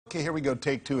Okay, here we go,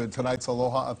 take two in tonight's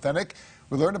Aloha Authentic.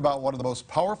 We learned about one of the most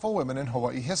powerful women in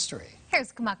Hawaii history.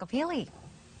 Here's Kamakapili.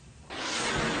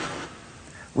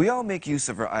 We all make use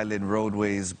of our island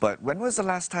roadways, but when was the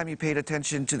last time you paid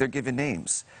attention to their given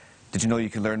names? Did you know you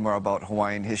can learn more about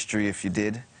Hawaiian history if you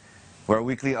did? For our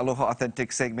weekly Aloha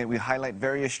Authentic segment, we highlight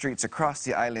various streets across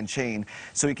the island chain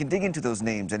so we can dig into those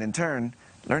names and in turn,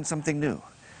 learn something new.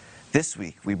 This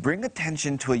week, we bring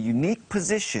attention to a unique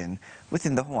position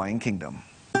within the Hawaiian Kingdom.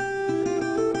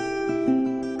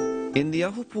 In the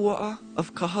Ahupua'a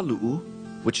of Kahalu'u,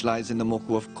 which lies in the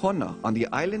moku of Kona on the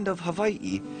island of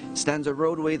Hawaii, stands a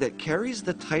roadway that carries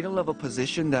the title of a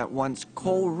position that once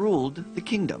co-ruled the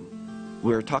kingdom.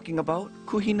 We're talking about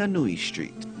Kuhinanui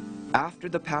Street. After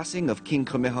the passing of King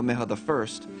Kamehameha I,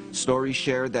 stories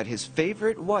share that his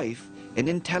favorite wife, an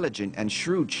intelligent and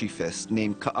shrewd chiefess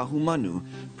named Ka'ahumanu,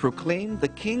 proclaimed the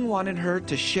king wanted her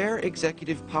to share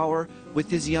executive power with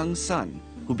his young son,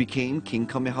 who became King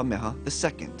Kamehameha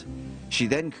II. She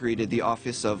then created the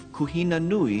office of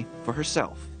Kuhinanui for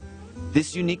herself.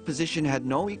 This unique position had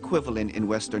no equivalent in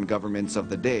Western governments of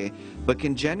the day, but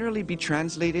can generally be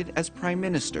translated as Prime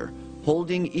Minister,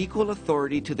 holding equal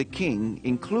authority to the king,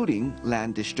 including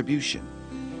land distribution.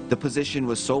 The position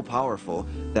was so powerful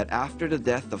that after the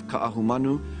death of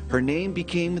Ka'ahumanu, her name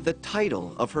became the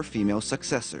title of her female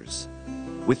successors.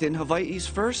 Within Hawaii's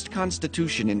first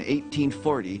constitution in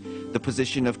 1840, the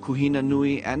position of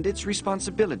Kuhinanui and its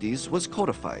responsibilities was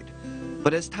codified.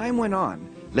 But as time went on,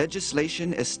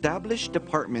 legislation established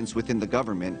departments within the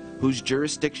government whose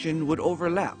jurisdiction would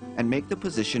overlap and make the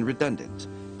position redundant.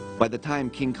 By the time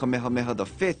King Kamehameha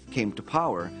V came to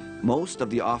power, most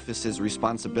of the office's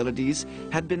responsibilities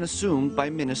had been assumed by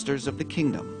ministers of the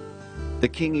kingdom. The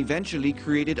king eventually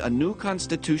created a new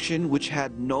constitution which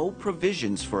had no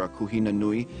provisions for a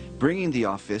Kuhinanui, bringing the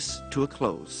office to a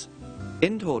close.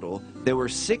 In total, there were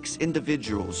 6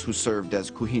 individuals who served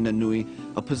as Kuhinanui,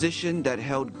 a position that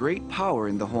held great power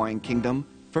in the Hawaiian Kingdom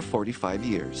for 45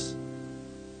 years.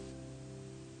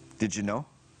 Did you know?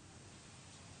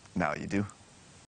 Now you do.